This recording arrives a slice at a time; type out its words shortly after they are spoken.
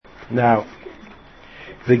Now,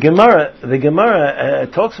 the Gemara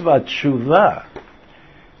talks about tshuva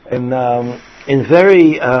in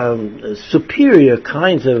very superior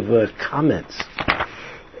kinds of comments.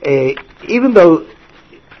 Even though,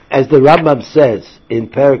 as the Rambam says in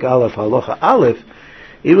Perek Aleph Halacha Aleph,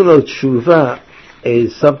 even though tshuva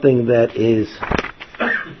is something that is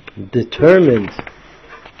determined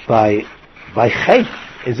by chayt,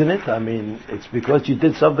 isn't it? I mean, it's because you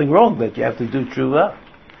did something wrong that you have to do tshuva.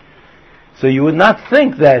 So you would not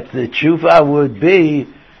think that the tshuva would be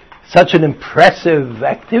such an impressive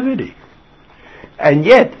activity. And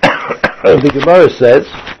yet, the Gemara says,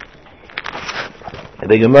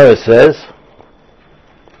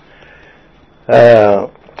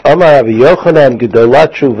 Amar Rabbi Yochanan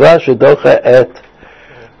Gedolat tshuva shedocha et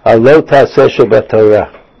alo taseh shebatorah,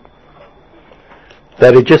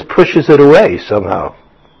 that it just pushes it away somehow.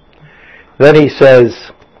 Then he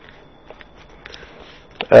says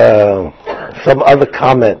some other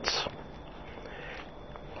comments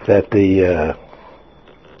that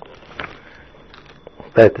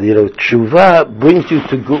tshuva brings you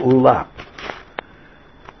to geula.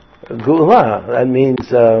 Geula, that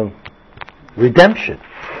means redemption.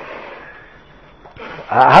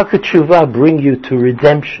 How could tshuva bring you to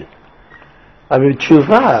redemption? I mean,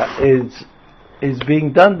 tshuva is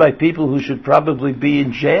being done by people who should probably be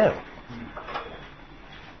in jail.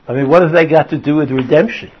 I mean, what have they got to do with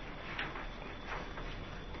redemption?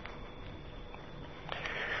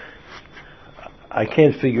 I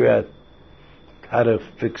can't figure out how to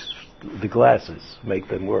fix the glasses, make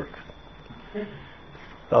them work.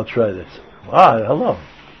 I'll try this. Hello.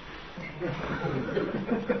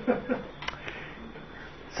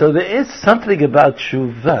 So there is something about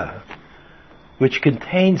tshuva which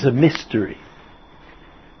contains a mystery.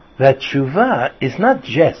 That tshuva is not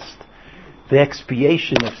just the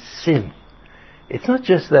expiation of sin. It's not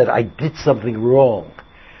just that I did something wrong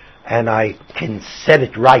and I can set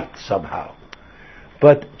it right somehow.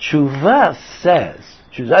 But tshuva says,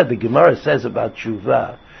 the Gemara says about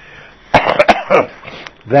tshuva,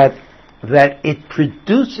 that it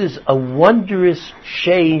produces a wondrous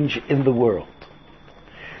change in the world.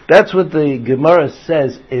 That's what the Gemara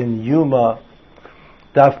says in Yuma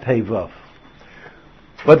Daf Pei Vav.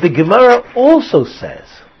 But the Gemara also says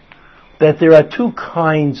that there are two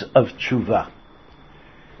kinds of tshuva.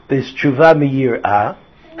 There's tshuva miyir'ah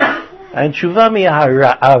and tshuva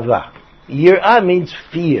mi'hara'ava. Yir'ah means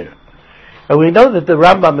fear. And we know that the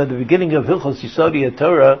Rambam at the beginning of Hilchos Yisodei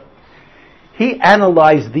Torah, he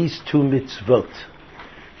analyzed these two mitzvot.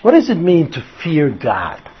 What does it mean to fear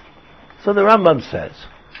God? So the Rambam says,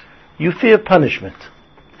 you fear punishment.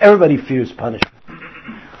 Everybody fears punishment.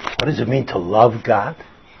 What does it mean to love God?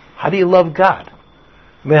 How do you love God?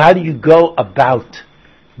 I mean, how do you go about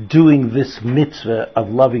doing this mitzvah of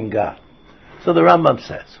loving God? So the Rambam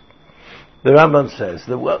says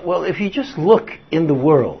that, well, if you just look in the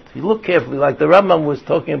world, you look carefully, like the Rambam was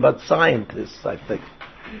talking about scientists, I think.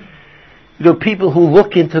 People who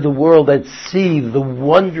look into the world and see the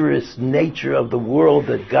wondrous nature of the world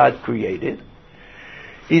that God created.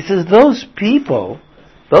 He says those people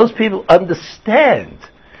understand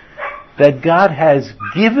that God has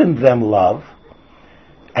given them love,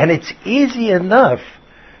 and it's easy enough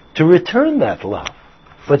to return that love.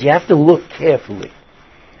 But you have to look carefully.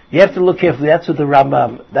 That's what the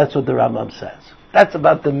Rambam says. That's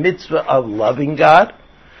about the mitzvah of loving God,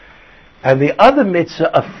 and the other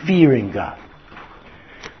mitzvah of fearing God.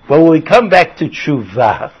 But when we come back to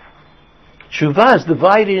tshuva is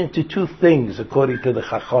divided into two things according to the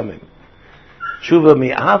Chachamim. Tshuva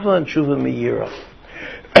mi'ava and tshuva mi'yira.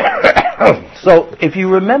 So, if you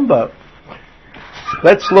remember,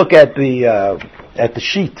 let's look at the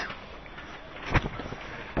sheet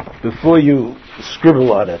before you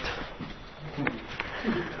scribble on it.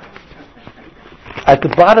 At the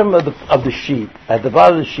bottom of the sheet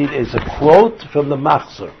is a quote from the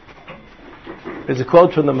Machzor.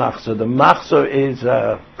 The Machzor is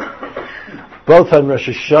both on Rosh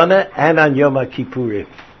Hashanah and on Yom Kippurim.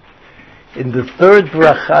 In the third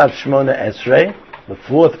bracha of Shmona Esrei, the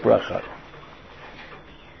fourth bracha,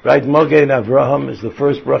 right? Mogen Avraham is the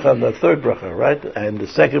first bracha and the third bracha, right? And the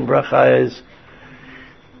second bracha is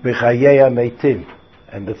B'chayei Meitim,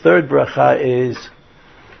 and the third bracha is,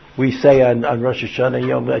 we say on Rosh Hashanah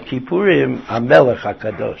Yom Kippurim, HaMelech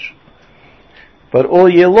HaKadosh. But all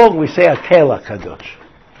year long we say Hakel HaKadosh.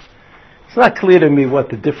 It's not clear to me what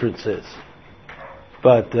the difference is,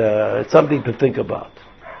 but it's something to think about.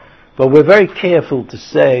 But we're very careful to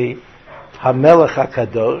say HaMelech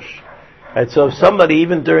HaKadosh, and so if somebody,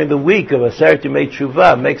 even during the week of Aseret Yemei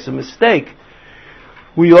Teshuvah, makes a mistake,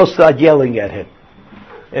 we all start yelling at him.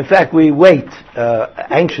 In fact, we wait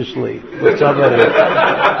anxiously for somebody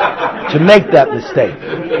to make that mistake.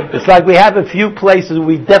 It's like we have a few places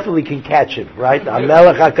we definitely can catch him, right?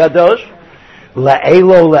 HaMelech HaKadosh,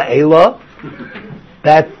 La'elo, La'elo.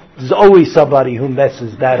 There's always somebody who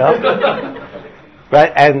messes that up,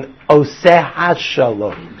 right? And Oseh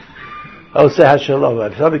HaShalom. Oseh HaShalom.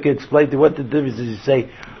 If somebody can explain to what the difference is, you say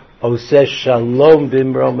Oseh Shalom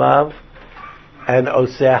Bimromav and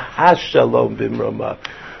Oseh HaShalom Bimromav.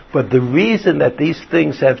 But the reason that these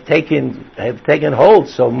things have taken hold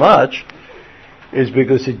so much is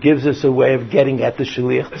because it gives us a way of getting at the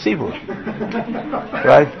Shliach Tzibur.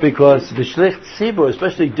 Right? Because the Shliach Tzibur,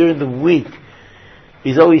 especially during the week,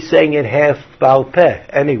 he's always saying it half Baal Peh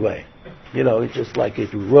anyway. It's just like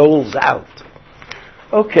it rolls out.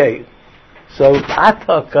 Okay, so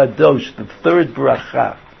Ata Kadosh, the third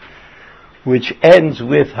bracha, which ends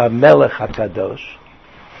with HaMelech HaKadosh,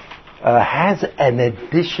 has an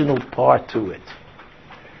additional part to it.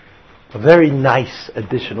 A very nice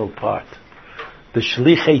additional part. The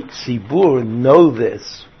Shlichei Tzibur know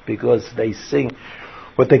this because they sing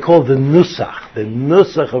what they call the Nusach. The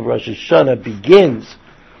Nusach of Rosh Hashanah begins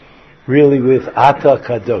really with Ata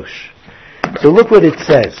Kadosh. So look what it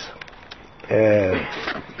says.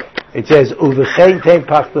 It says, Uvechein tein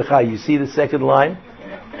pachtecha. You see the second line?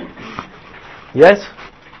 Yes?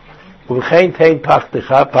 Uvechein tein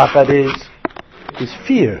pachtecha. Pachad is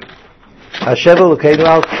fear. Hashem Elokeinu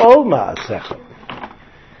al kol ma'asecha.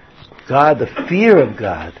 God, the fear of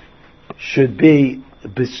God, should be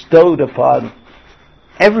bestowed upon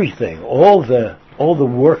everything, all the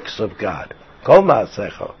works of God. Kol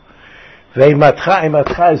ma'asecha. Ve'imatcha,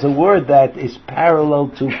 imatcha is a word that is parallel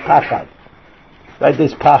to pachad. Right?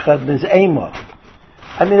 There's pachad, there's ema.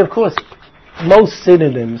 I mean, of course, most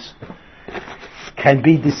synonyms can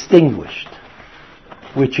be distinguished,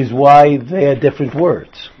 which is why they are different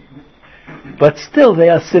words. But still, they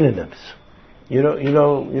are synonyms. You know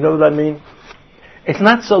what I mean? It's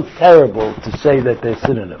not so terrible to say that they're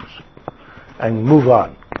synonyms and move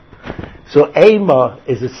on. So, ema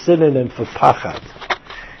is a synonym for pachad.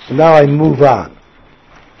 Now I move on,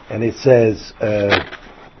 and it says,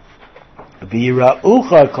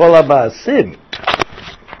 V'yira'ucha kol ha'ma'asim.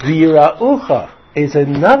 V'yira'ucha is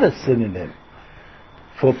another synonym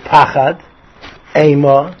for pachad,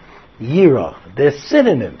 ema, yira. They're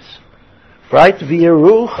synonyms, right?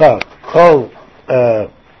 V'yira'ucha kol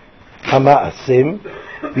ha'ma'asim.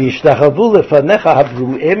 V'yishtachavu lefanecha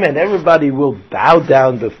havru'im, and everybody will bow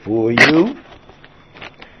down before you.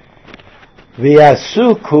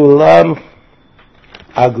 V'yasu kulam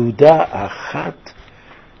aguda achat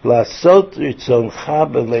lasot ritzoncha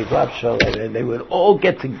b'leivav shalem, and they would all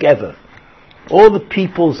get together. All the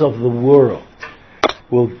peoples of the world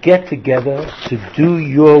will get together to do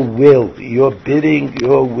your will, your bidding,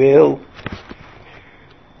 your will.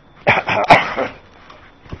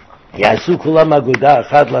 Yasu kulam aguda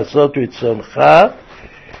achat lasot ritzoncha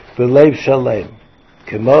b'leiv shalem,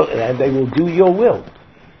 and they will do your will.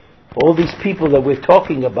 All these people that we're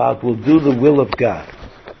talking about will do the will of God.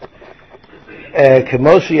 We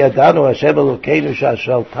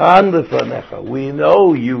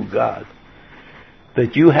know you, God,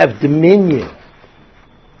 that you have dominion,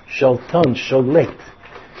 shaltan, sholet,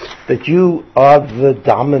 that you are the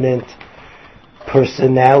dominant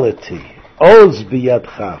personality. Oz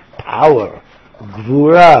biyadcha, power,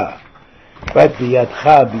 gvura, right?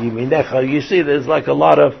 Biyadcha, biyiminecha. You see, there's like a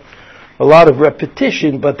lot of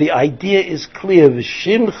repetition, but the idea is clear.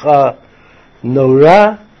 V'shimcha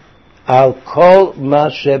nora al kol ma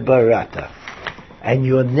shebarata. And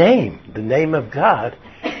your name, the name of God,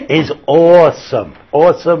 is awesome.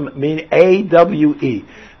 Awesome means A-W-E.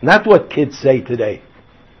 Not what kids say today.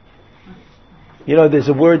 There's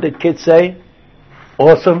a word that kids say,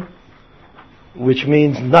 awesome, which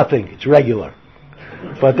means nothing. It's regular.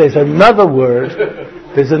 But there's another word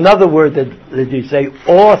that you say,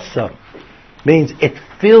 awesome. Means it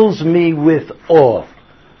fills me with awe.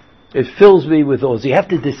 It fills me with awe. So you have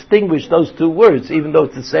to distinguish those two words, even though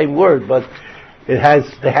it's the same word, but they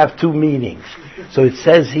have two meanings. So it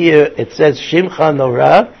says here, Shimcha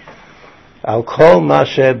Nora al kol ma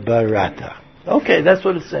shebarata. Okay, that's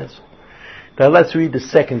what it says. Now let's read the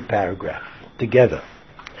second paragraph together.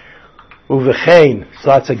 Uvechein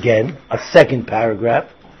starts again, a second paragraph.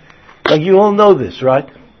 Like you all know this, right?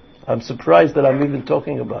 I'm surprised that I'm even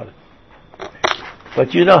talking about it.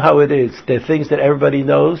 But you know how it is. There are things that everybody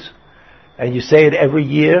knows, and you say it every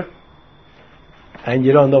year, and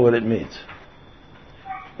you don't know what it means.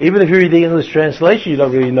 Even if you read the English translation, you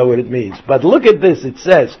don't really know what it means. But look at this. It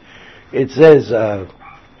says,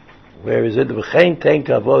 where is it? V'chein ten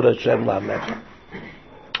kavod Hashem lamecha.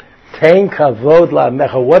 Ten kavod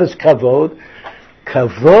la'amecha. What is kavod?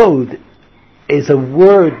 Kavod is a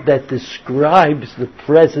word that describes the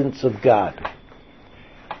presence of God.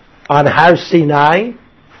 On Har Sinai,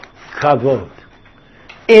 kavod.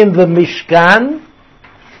 In the Mishkan,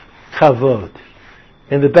 kavod.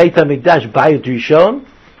 In the Beit HaMikdash, Bayit Rishon,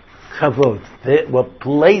 kavod. There were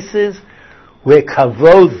places where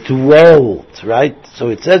kavod dwelled, right? So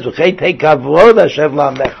it says, "V'chei kavod Hashem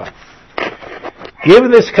la'amecha."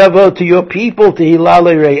 Give this kavod to your people, tehillah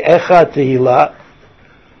le'rei'echa, tehillah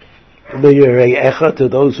le'rei'echa, to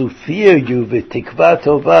those who fear you, v'tikva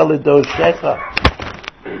tova l'doshecha,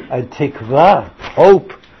 and tikva,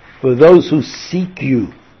 hope, for those who seek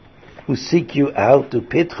you out, to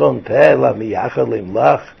pitchon peh la'miyacha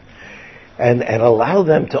limlach, and allow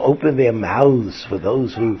them to open their mouths for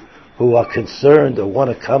those who are concerned or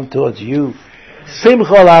want to come towards you.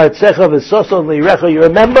 Simcha la'artzecha v'soson li'recha. You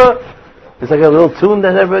remember? It's like a little tune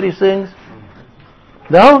that everybody sings.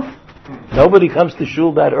 No? Nobody comes to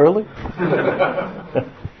shul that early?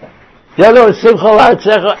 Yeah, no, it's Simcha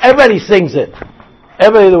la'artzecha. Everybody sings it.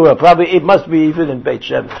 Everybody in the world. Probably, it must be even in Beit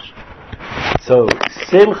Shemesh. So,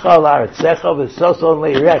 Simcha la'artzecha v'soson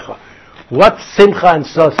li'recha. What's Simcha and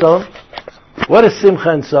Soson? What is Simcha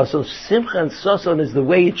and Soson? Simcha and Soson is the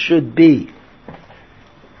way it should be.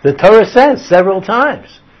 The Torah says several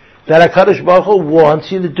times that HaKadosh Baruch Hu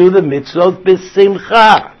wants you to do the mitzvot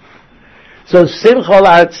b'simcha. So Simcha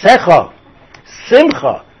la'artzecha,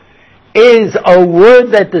 Simcha, is a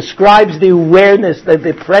word that describes the awareness, that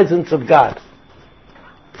the presence of God.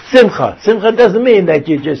 Simcha. Simcha doesn't mean that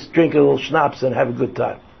you just drink a little schnapps and have a good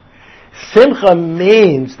time. Simcha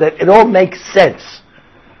means that it all makes sense.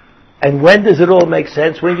 And when does it all make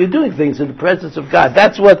sense? When you're doing things in the presence of God.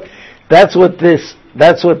 That's what this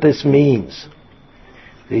means.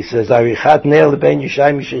 He says, "Arichat ne'el ben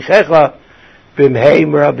Yishai mishichecha b'mhei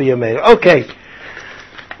Rabbi Yameinu." Okay,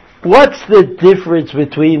 what's the difference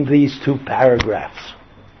between these two paragraphs?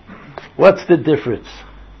 What's the difference?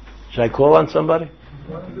 Should I call on somebody?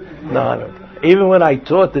 No, I don't. Even when I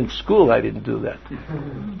taught in school, I didn't do that.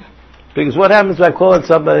 Because what happens if I call on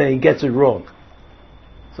somebody and he gets it wrong?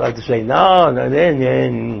 So I have to say, no.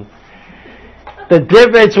 The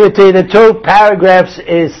difference between the two paragraphs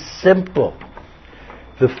is simple.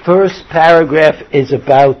 The first paragraph is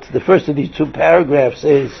about, the first of these two paragraphs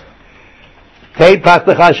is, we're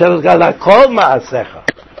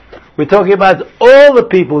talking about all the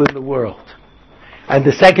people in the world. And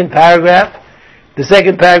the second paragraph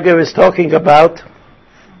is talking about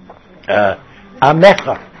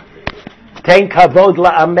Amecha. Ten kavod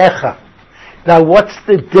la'amecha. Now, what's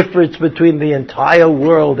the difference between the entire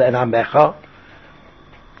world and Amecha?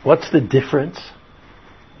 What's the difference?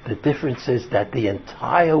 The difference is that the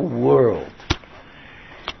entire world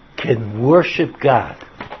can worship God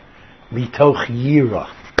mitoch yira,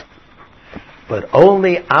 but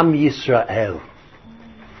only Am Yisrael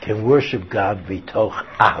can worship God mitoch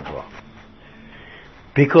ahava.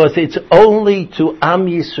 Because it's only to Am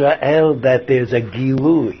Yisrael that there's a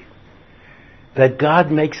gilui, that God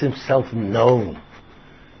makes himself known,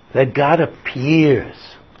 that God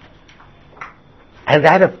appears. And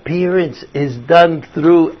that appearance is done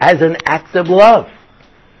through as an act of love.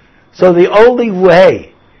 So the only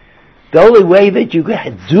way that you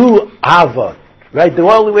can do Ava, right? The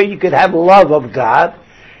only way you could have love of God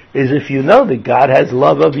is if you know that God has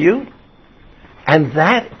love of you. And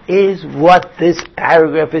that is what this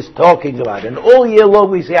paragraph is talking about. And all year long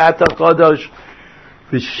we say, Ata Kadosh,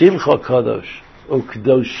 V'shimcha Kadosh,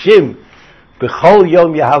 U'Kadoshim, B'chol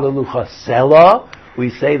Yom Yahalalucha Selah. We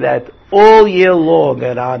say that all year long,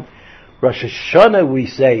 and on Rosh Hashanah we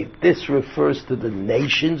say this refers to the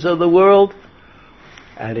nations of the world,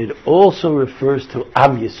 and it also refers to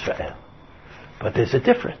Am Yisrael. But there's a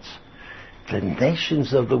difference. The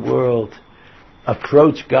nations of the world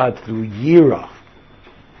approach God through Yira,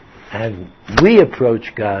 and we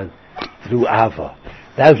approach God through Ava.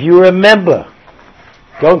 Now if you remember,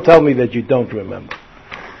 don't tell me that you don't remember.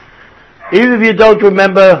 Even if you don't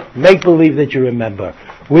remember, make believe that you remember.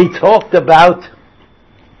 We talked about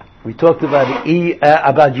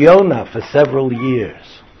Yonah for several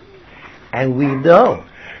years, and we know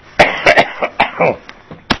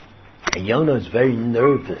Yonah is very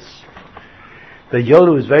nervous. That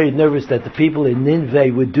Yonah was very nervous that the people in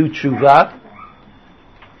Nineveh would do tshuva,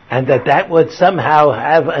 and that would somehow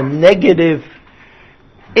have a negative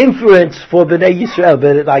influence for Bnei Yisrael.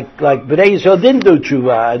 But like Bnei Yisrael didn't do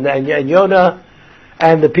tshuva, and Yonah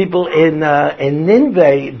and the people in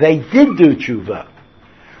Nineveh, they did do tshuva.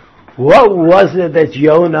 What was it that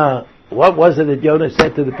Yonah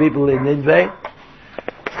said to the people in Nineveh?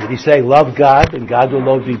 Did he say, love God and God will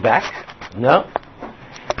love you back? No.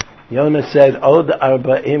 Yonah said, Od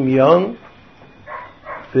arba'im yom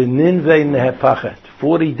v'ninveh nehepachet.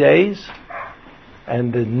 40 days,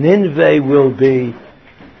 and the Ninveh will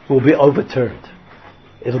be overturned.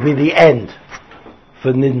 It'll be the end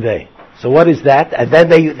for Ninveh. So what is that? And then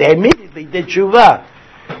they immediately did tshuva.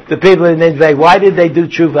 The people in Ninveh, why did they do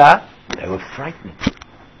tshuva? They were frightened.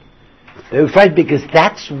 They were frightened because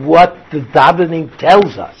that's what the davening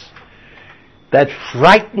tells us. That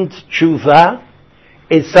frightened tshuva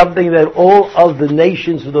is something that all of the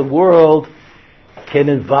nations of the world can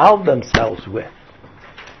involve themselves with.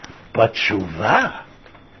 But tshuva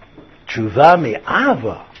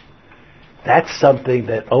mi'ava, that's something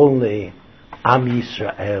that only Am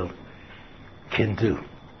Yisrael can do.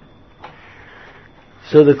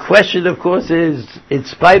 So the question, of course, is, in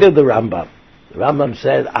spite of the Rambam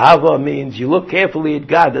said, Ava means you look carefully at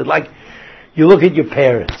God. It's like you look at your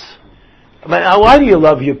parents. I mean, why do you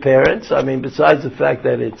love your parents? I mean, besides the fact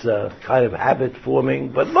that it's a kind of habit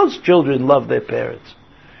forming, but most children love their parents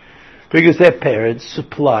because their parents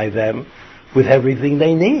supply them with everything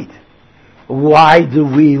they need. Why do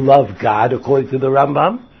we love God according to the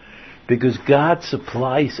Rambam? Because God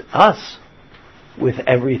supplies us with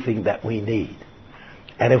everything that we need.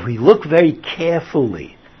 And if we look very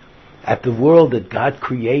carefully at the world that God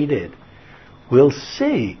created, we'll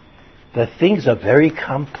see that things are very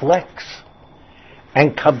complex.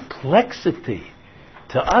 And complexity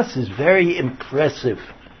to us is very impressive.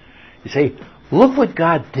 You say, look what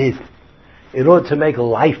God did in order to make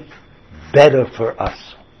life better for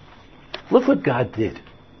us. Look what God did.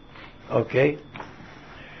 Okay?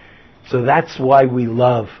 So that's why we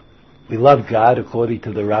love God according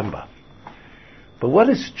to the Rambam. But what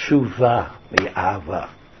is tshuva mi'ava?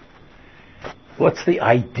 What's the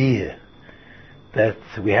idea that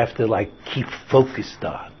we have to keep focused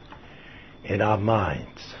on in our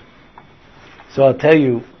minds? So I'll tell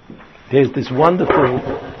you, there's this wonderful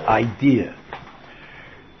idea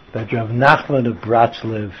that Rav Nachman of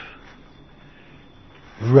Bratzlev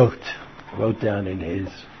wrote down in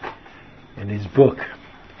his book,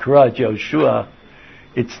 Kriyat Yoshua.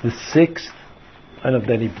 It's the 6th. I don't know if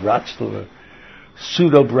there are any Bratzlever,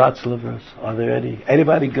 pseudo Bratzlevers. Are there any?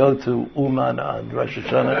 Anybody go to Uman on Rosh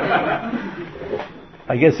Hashanah?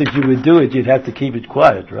 I guess if you would do it, you'd have to keep it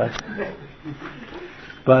quiet, right?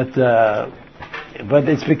 But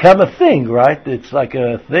it's become a thing, right? It's like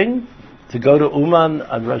a thing to go to Uman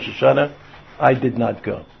on Rosh Hashanah. I did not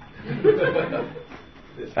go.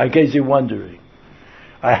 In case you're wondering.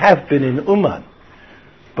 I have been in Uman,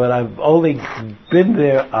 but I've only been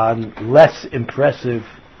there on less impressive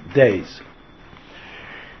days.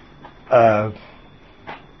 So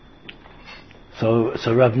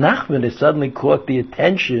Rav Nachman has suddenly caught the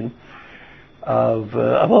attention of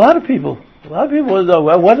a lot of people. A lot of people want to know,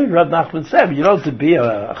 well, what did Rav Nachman say? You know, to be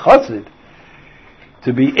a chassid,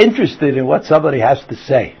 to be interested in what somebody has to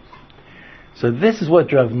say. So this is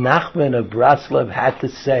what Rav Nachman of Bratzlev had to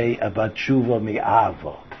say about tshuva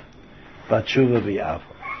mi'ava. About tshuva mi'ava.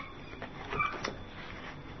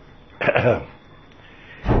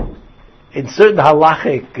 In certain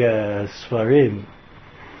halachic svarim,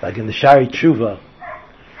 like in the Shari Tshuva,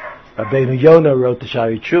 Rabbeinu Yonah wrote the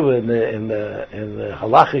Shari Tshuva in the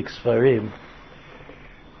halachic svarim.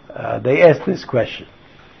 They asked this question.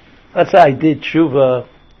 Let's say I did tshuva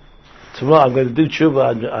tomorrow. I'm going to do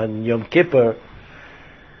tshuva on Yom Kippur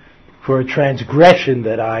for a transgression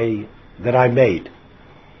that I made.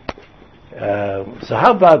 So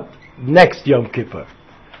how about next Yom Kippur?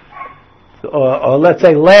 Or let's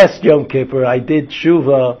say last Yom Kippur I did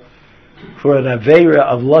tshuva for an aveira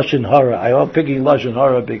of Lashon Hara. I'm picking Lashon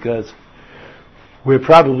Hara because we're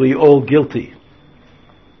probably all guilty.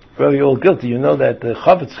 Probably all guilty. You know that the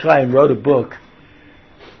Chafetz Chaim wrote a book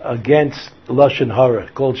against Lashon Hara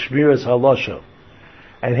called Shmiras HaLashon.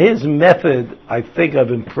 And his method, I think, of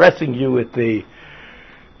impressing you with the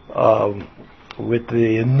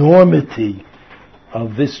enormity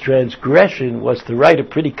of this transgression was to write a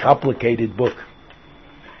pretty complicated book.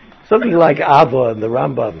 Something like Ava and the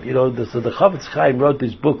Rambam. You know, so the Chafetz Chaim wrote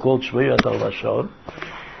this book called Shmiras HaLashon.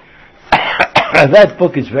 And that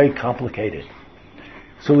book is very complicated.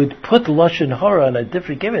 So it put Lashon Hara on a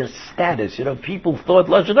different, gave it a status. You know, people thought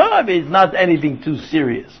Lashon Hara is not anything too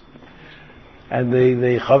serious. And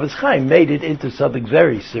the Chafetz Chaim made it into something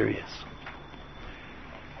very serious.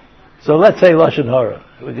 So let's say Lashon Hara,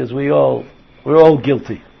 because we're all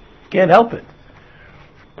guilty. Can't help it.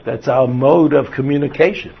 That's our mode of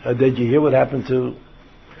communication. Did you hear what happened to...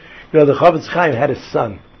 You know, the Chafetz Chaim had a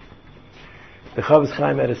son. The Chafetz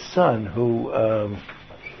Chaim had a son who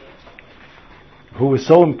who was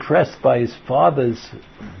so impressed by his father's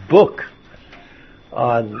book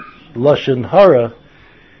on Lashon Hara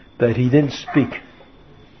that he didn't speak.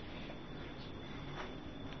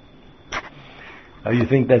 Now you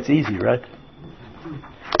think that's easy, right?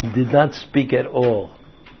 He did not speak at all.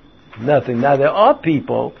 Nothing. Now there are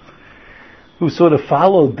people who sort of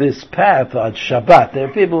followed this path on Shabbat. There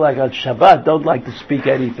are people like on Shabbat don't like to speak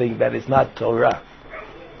anything that is not Torah.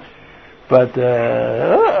 But,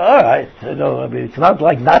 alright, it's not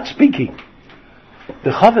like not speaking.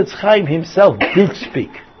 The Chavetz Chaim himself did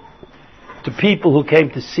speak to people who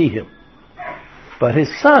came to see him. But his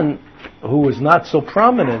son, who was not so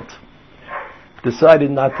prominent,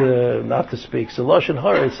 decided not to speak. So Lashon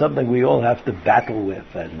Hara is something we all have to battle with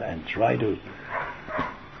and try to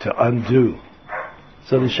undo.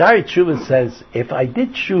 So the Shari Tshuva says, if I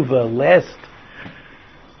did Tshuva last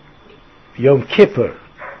Yom Kippur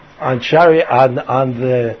on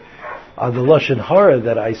the Lashon Hara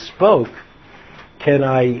that I spoke, do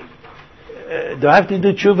I have to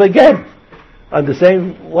do Tshuva again on the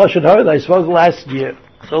same Lashon Hara that I spoke last year?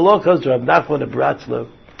 So Lo comes to Rav Nachman of Bratslav,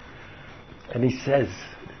 and he says,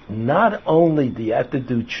 not only do you have to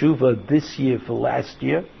do Tshuva this year for last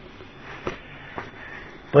year,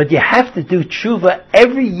 but you have to do Tshuva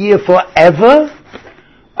every year forever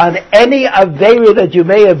on any Aveira that you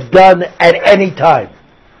may have done at any time.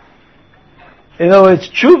 In other words,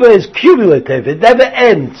 Tshuva is cumulative. It never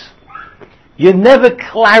ends. You never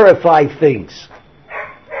clarify things.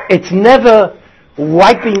 It's never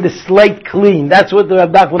wiping the slate clean. That's what the Rav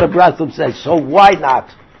Nachman of Bratslav says. So why not?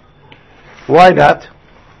 Why not?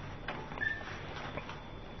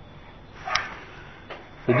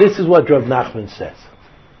 So this is what Rav Nachman says.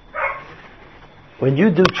 When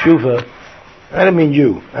you do tshuva, I don't mean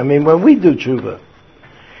you, I mean when we do tshuva,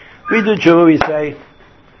 we say,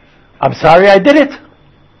 I'm sorry I did it.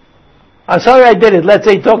 I'm sorry I did it. Let's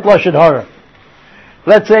say you talk Lashon Hara.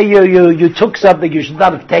 Let's say you took something you should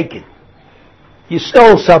not have taken. You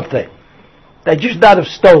stole something that you should not have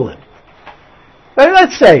stolen. Well,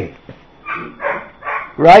 let's say.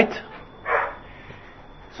 Right?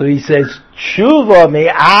 So he says, Tshuva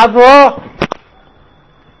me'avo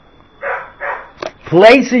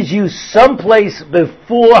places you someplace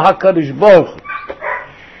before HaKadosh Baruch Hu.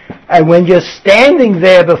 And when you're standing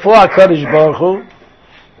there before HaKadosh Baruch Hu,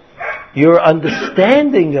 your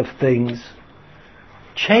understanding of things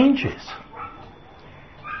changes.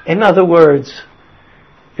 In other words,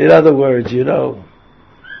 you know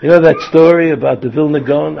that story about the Vilna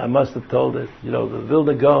Gaon? I must have told it. The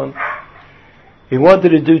Vilna Gaon, he wanted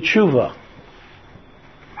to do tshuva.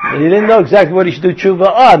 And he didn't know exactly what he should do tshuva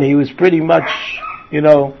on. He was pretty much,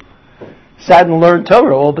 sat and learned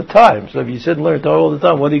Torah all the time. So if you sit and learn Torah all the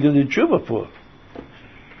time, what are you going to do tshuva for?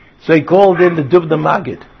 So he called in the Dubna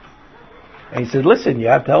Maggid. And he said, listen, you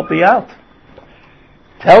have to help me out.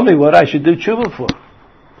 Tell me what I should do tshuva for.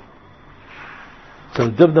 So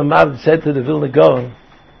the Dubna Maggid said to the Vilna Gaon,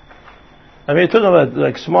 I mean, you're talking about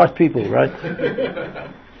like smart people, right?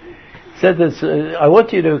 Said this, I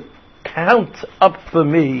want you to count up for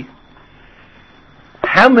me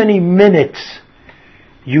how many minutes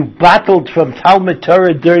you battled from Talmud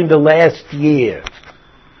Torah during the last year.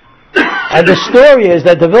 And the story is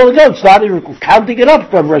that the Vilna Gaon started counting it up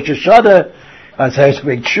from Rosh Hashanah,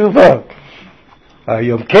 Aseret Tshuva,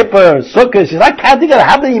 Yom Kippur, Sukkot. He's not counting it up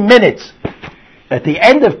how many minutes. At the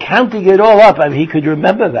end of counting it all up, I mean, he could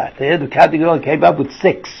remember that. At the end of counting it all, he came up with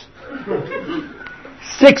 6.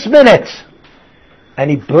 6 minutes.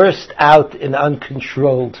 And he burst out in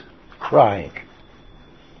uncontrolled crying.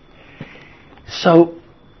 So,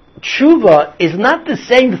 tshuva is not the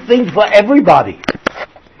same thing for everybody.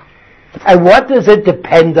 And what does it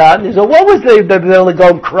depend on? So what was the Vilna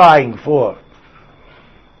Gaon crying for?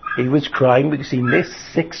 He was crying because he missed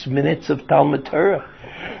 6 minutes of Talmud Torah.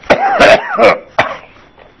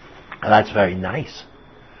 And that's very nice.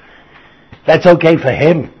 That's okay for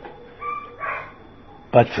him.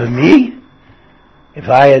 But for me, if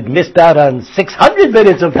I had missed out on 600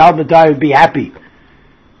 minutes of Talmud Torah, I would be happy.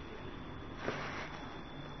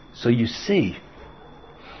 So you see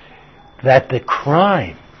that the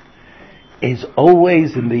crime is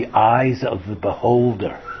always in the eyes of the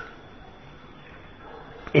beholder.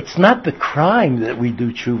 It's not the crime that we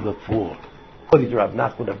do tshuva for, according to Rav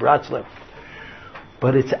Nachman of Bratslav,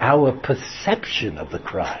 but it's our perception of the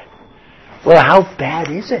crime. Well, how bad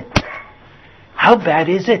is it? How bad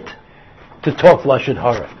is it to talk Lashon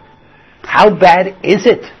Hara? How bad is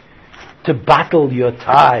it to battle your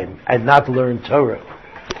time and not learn Torah?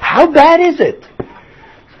 How bad is it?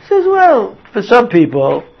 He says, well, for some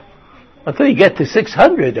people, until you get to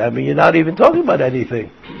 600, I mean, you're not even talking about anything.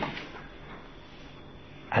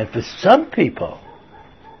 And for some people,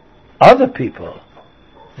 other people,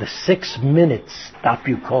 the 6 minutes stop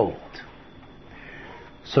you cold.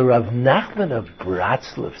 So Rav Nachman of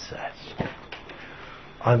Bratslav says,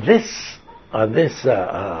 on this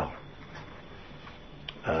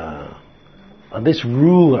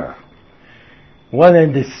ruler, one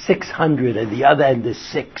end is 600 and the other end is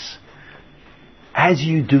 6. As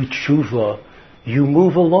you do tshuva, you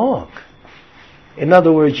move along. In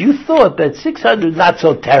other words, you thought that 600 is not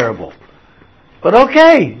so terrible. But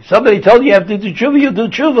okay, somebody told you have to do tshuva, you do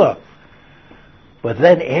tshuva. But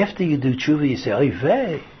then after you do tshuva, you say, oy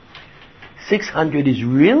vey, 600 is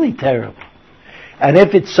really terrible. And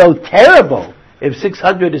if it's so terrible, if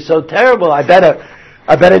 600 is so terrible, I better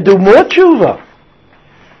do more tshuva.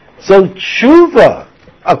 So tshuva,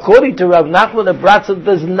 according to Rav Nachman of Bratslav,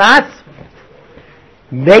 does not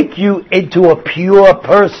make you into a pure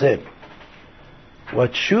person.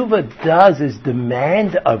 What tshuva does is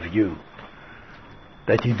demand of you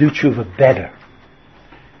that you do tshuva better.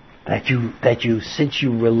 That you, since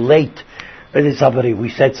you relate, we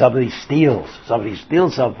said somebody steals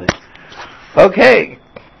something. Okay,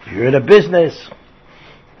 you're in a business,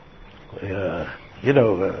 there's a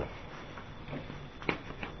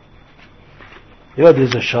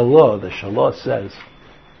shalah. The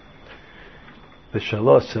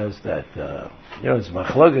shalah says that, it's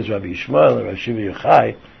Machlokes Rabbi Yishmael and Rabbi Shimon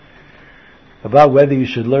Yochai about whether you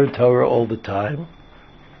should learn Torah all the time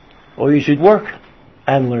or you should work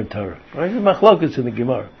and learn Torah. Right? There's Machlokes in the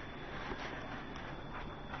Gemara.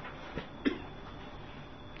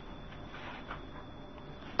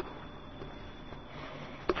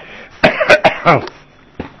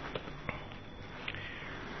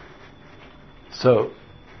 So,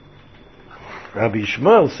 Rabbi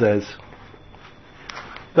Yishmael says,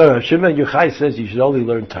 Shimon Yochai says you should only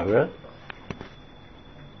learn Torah,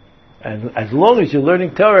 and as long as you're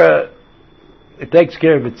learning Torah, it takes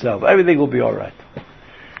care of itself. Everything will be all right.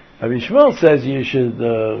 Rabbi Yishmael says you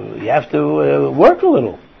have to work a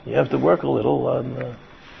little. You have to work a little on.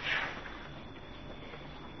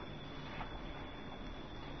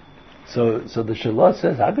 So the Shalah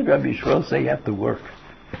says, how could Rabbi Yishmael say you have to work?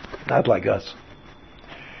 Not like us.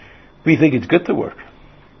 We think it's good to work.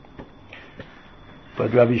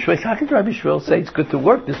 But Rabbi Yishmael, how could Rabbi Yishmael say it's good to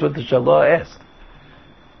work? This is what the Shalah asked.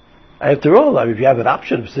 After all, if you have an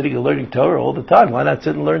option of sitting and learning Torah all the time, why not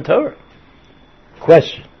sit and learn Torah?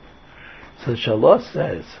 Question. So the Shalah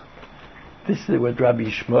says, this is what Rabbi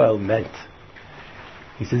Yishmael meant.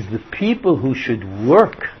 He says the people who should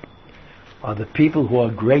work are the people who are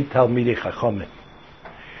great Talmidei Chachamim.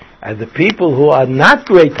 And the people who are not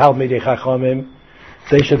great Talmidei Chachamim,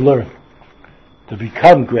 they should learn to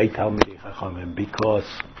become great Talmidei Chachamim,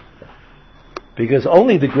 because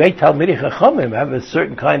only the great Talmidei Chachamim have a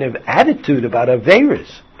certain kind of attitude about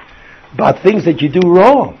Averis, about things that you do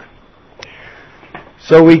wrong.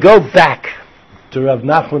 So we go back to Rav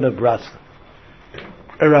Nachman of Bratslav.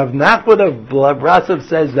 Rav Nachman of Bratslav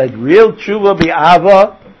says that real tshuva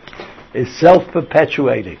bi'ava is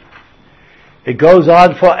self-perpetuating. It goes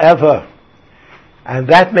on forever. And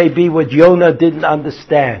that may be what Yonah didn't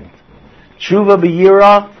understand. Tshuva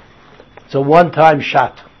b'yira, it's a one-time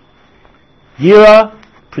shot. Yira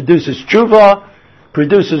produces tshuva,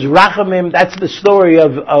 produces rachamim. That's the story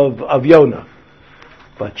of Yonah.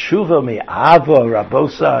 But tshuva mi'ava,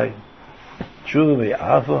 Rabosai, tshuva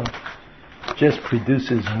mi'ava just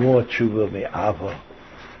produces more tshuva mi'ava.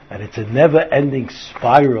 And it's a never-ending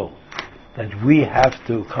spiral that we have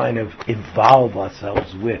to kind of involve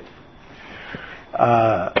ourselves with.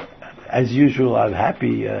 As usual, I'm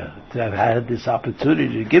happy to have had this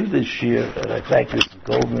opportunity to give this shiur, and I thank Mr.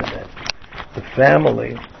 Goldman and the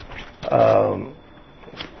family.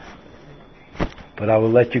 But I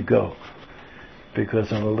will let you go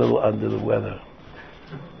because I'm a little under the weather.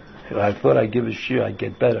 I thought I'd give a shiur, I'd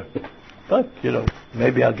get better. But,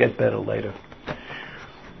 maybe I'll get better later.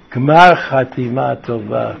 Gmar Chatima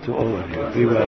Tova to all of you.